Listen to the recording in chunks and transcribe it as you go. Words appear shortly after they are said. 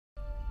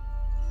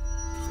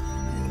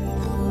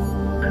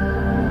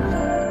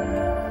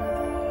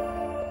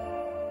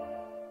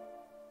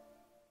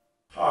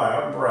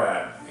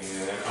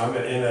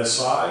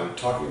NSI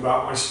talking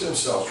about my stem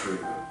cell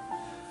treatment.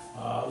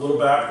 A little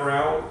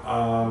background,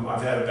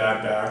 I've had a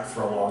bad back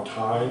for a long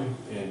time.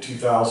 In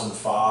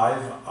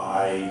 2005,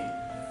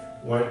 I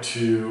went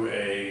to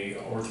an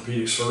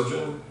orthopedic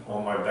surgeon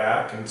on my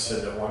back and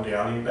said that one day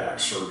I need back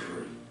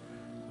surgery.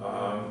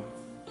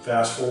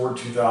 Fast forward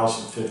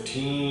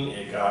 2015,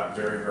 it got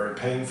very, very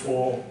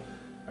painful.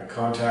 I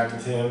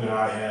contacted him and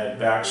I had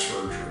back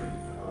surgery,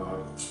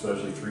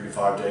 supposedly 3 to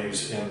 5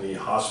 days in the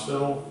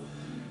hospital,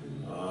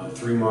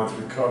 3-month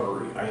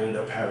recovery. I ended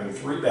up having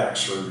 3 back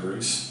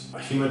surgeries, a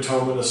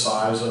hematoma the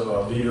size of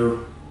a liter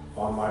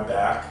on my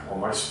back,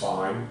 on my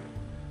spine.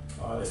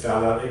 They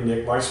found out they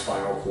nicked my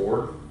spinal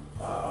cord.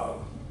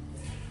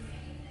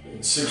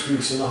 In 6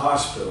 weeks in the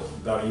hospital,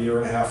 about a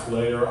year and a half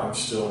later, I'm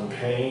still in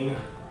pain.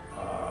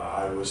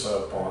 I was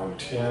up on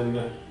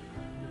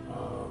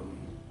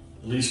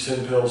at least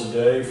 10 pills a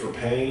day for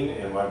pain,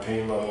 and my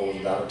pain level was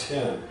about a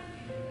 10.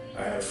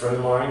 I had a friend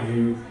of mine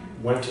who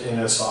went to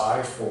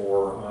NSI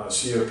for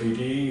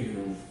COPD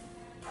who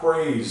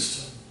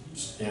praised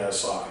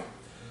NSI.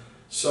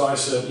 So I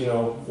said, you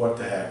know, what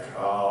the heck,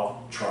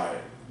 I'll try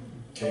it.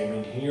 Came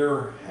in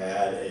here,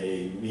 had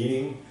a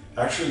meeting,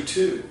 actually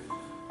 2.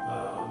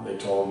 They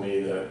told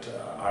me that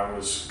I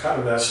was kind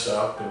of messed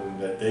up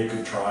and that they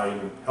could try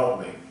and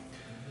help me.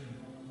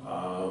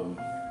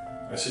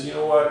 I said, you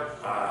know what,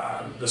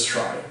 let's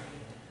try it.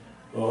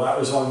 Well, that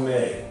was on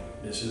May.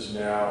 This is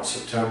now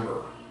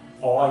September.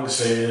 All I can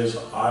say is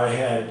I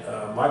had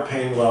my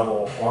pain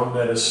level on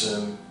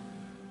medicine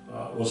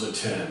was a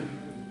 10.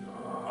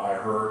 I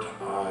hurt,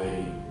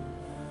 I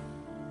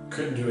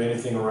couldn't do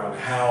anything around the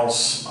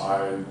house.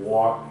 I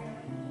walked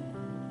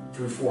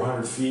through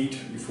 400 feet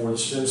before the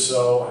stem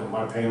cell, and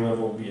my pain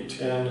level would be a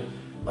 10,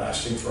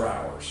 lasting for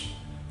hours.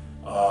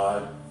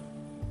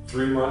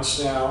 3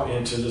 months now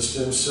into the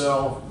stem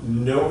cell,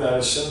 no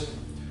medicine.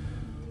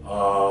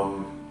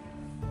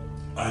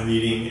 I'm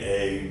eating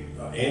a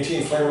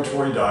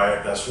anti-inflammatory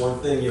diet. That's one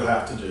thing you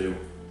have to do.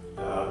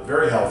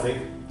 Very healthy.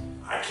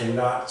 I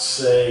cannot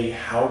say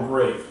how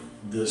great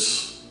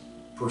this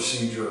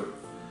procedure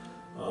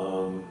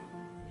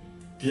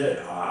did.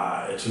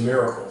 It's a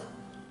miracle.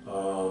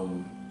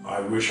 I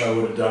wish I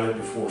would have done it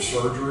before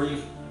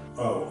surgery.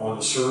 Oh, on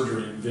the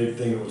surgery, the big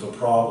thing that was a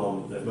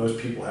problem that most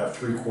people have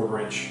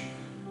 3/4 inch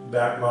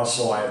back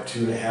muscle. I have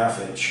 2.5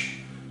 inch.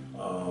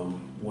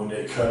 When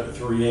they cut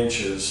 3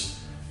 inches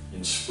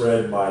and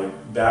spread my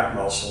back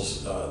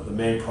muscles, the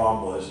main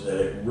problem was that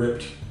it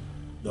ripped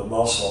the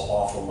muscle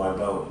off of my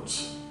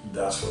bones.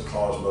 That's what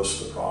caused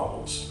most of the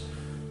problems.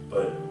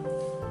 But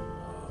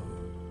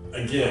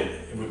again,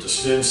 with the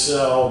stem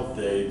cell,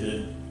 they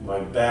did my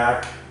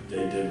back,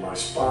 they did my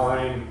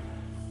spine,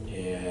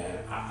 and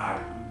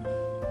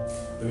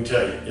let me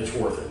tell you, it's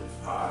worth it.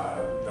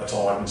 That's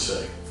all I can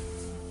say.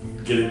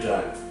 Get it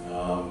done.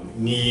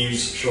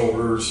 Knees,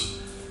 shoulders.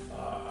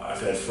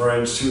 I've had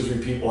friends, 2 or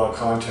 3 people I've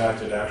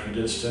contacted actually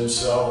did stem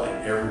cell,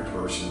 and every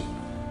person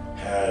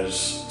has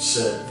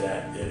said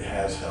that it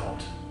has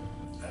helped.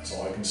 That's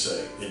all I can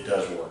say. It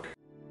does work.